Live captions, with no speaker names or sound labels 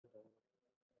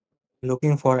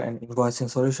Looking for an invoicing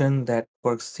solution that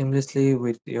works seamlessly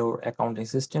with your accounting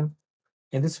system?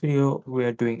 In this video, we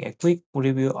are doing a quick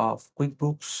review of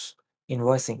QuickBooks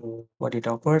Invoicing, what it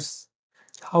offers,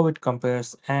 how it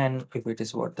compares, and if it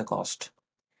is worth the cost.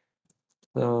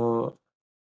 So,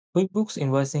 QuickBooks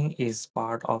Invoicing is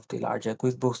part of the larger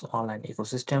QuickBooks online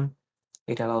ecosystem.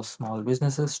 It allows small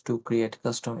businesses to create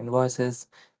custom invoices,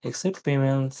 accept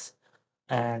payments,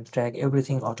 and track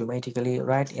everything automatically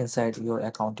right inside your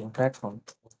accounting platform.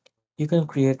 You can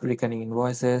create recurring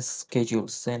invoices, schedule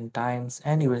send times,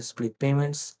 and even split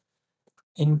payments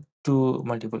into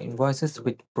multiple invoices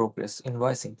with progress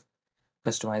invoicing.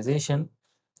 Customization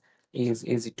is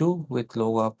easy too with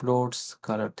logo uploads,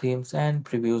 color themes, and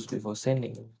previews before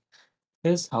sending.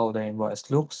 Here's how the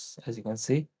invoice looks. As you can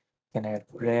see, you can add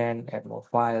brand, add more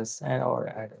files, and or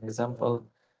add an example.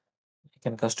 You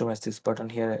can customize this button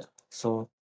here. So,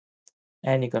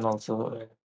 and you can also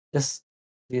just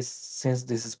this since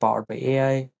this is powered by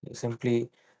AI, you simply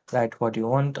write what you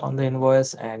want on the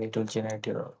invoice and it will generate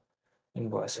your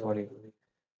invoice for you.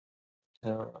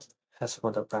 Uh, as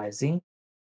for the pricing,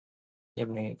 let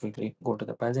me quickly go to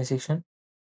the pricing section.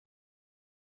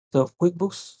 So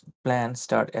QuickBooks plans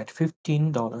start at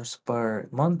 $15 per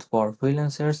month for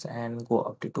freelancers and go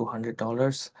up to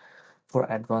 $200 for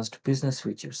advanced business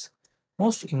features.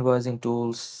 Most invoicing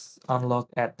tools unlock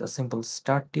at the simple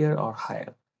start tier or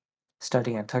higher,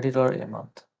 starting at $30 a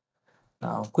month.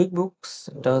 Now,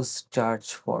 QuickBooks does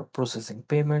charge for processing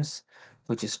payments,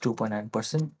 which is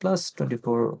 2.9% plus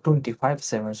 25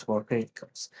 cents for credit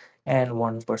cards and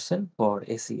 1% for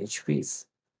ACH fees.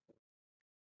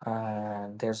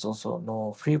 And there's also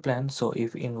no free plan, so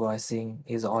if invoicing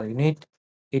is all you need,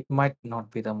 it might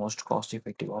not be the most cost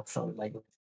effective option. Like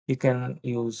you can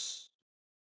use,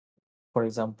 for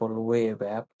example, web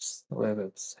apps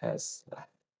has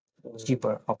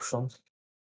cheaper options.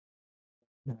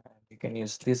 And you can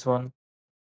use this one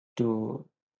to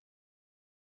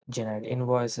generate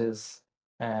invoices,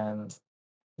 and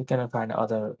you can find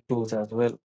other tools as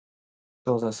well.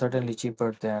 Those are certainly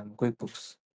cheaper than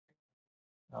QuickBooks.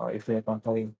 Now, if we are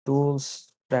comparing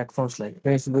tools, platforms like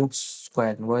Facebook,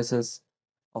 Square Invoices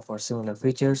offer similar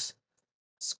features.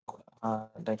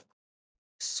 Like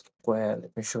Square,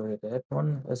 let me show you that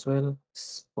one as well.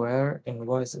 Square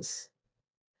Invoices.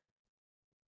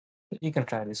 You can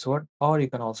try this one, or you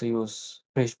can also use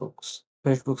FreshBooks.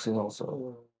 FreshBooks is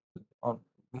also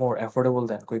more affordable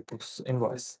than QuickBooks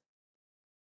Invoice.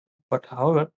 But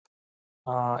however,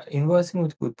 invoicing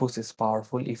with QuickBooks is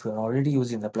powerful if you're already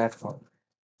using the platform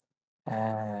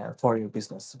for your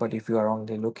business. But if you are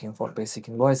only looking for basic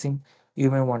invoicing, you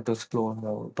may want to explore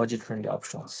more budget-friendly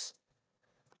options.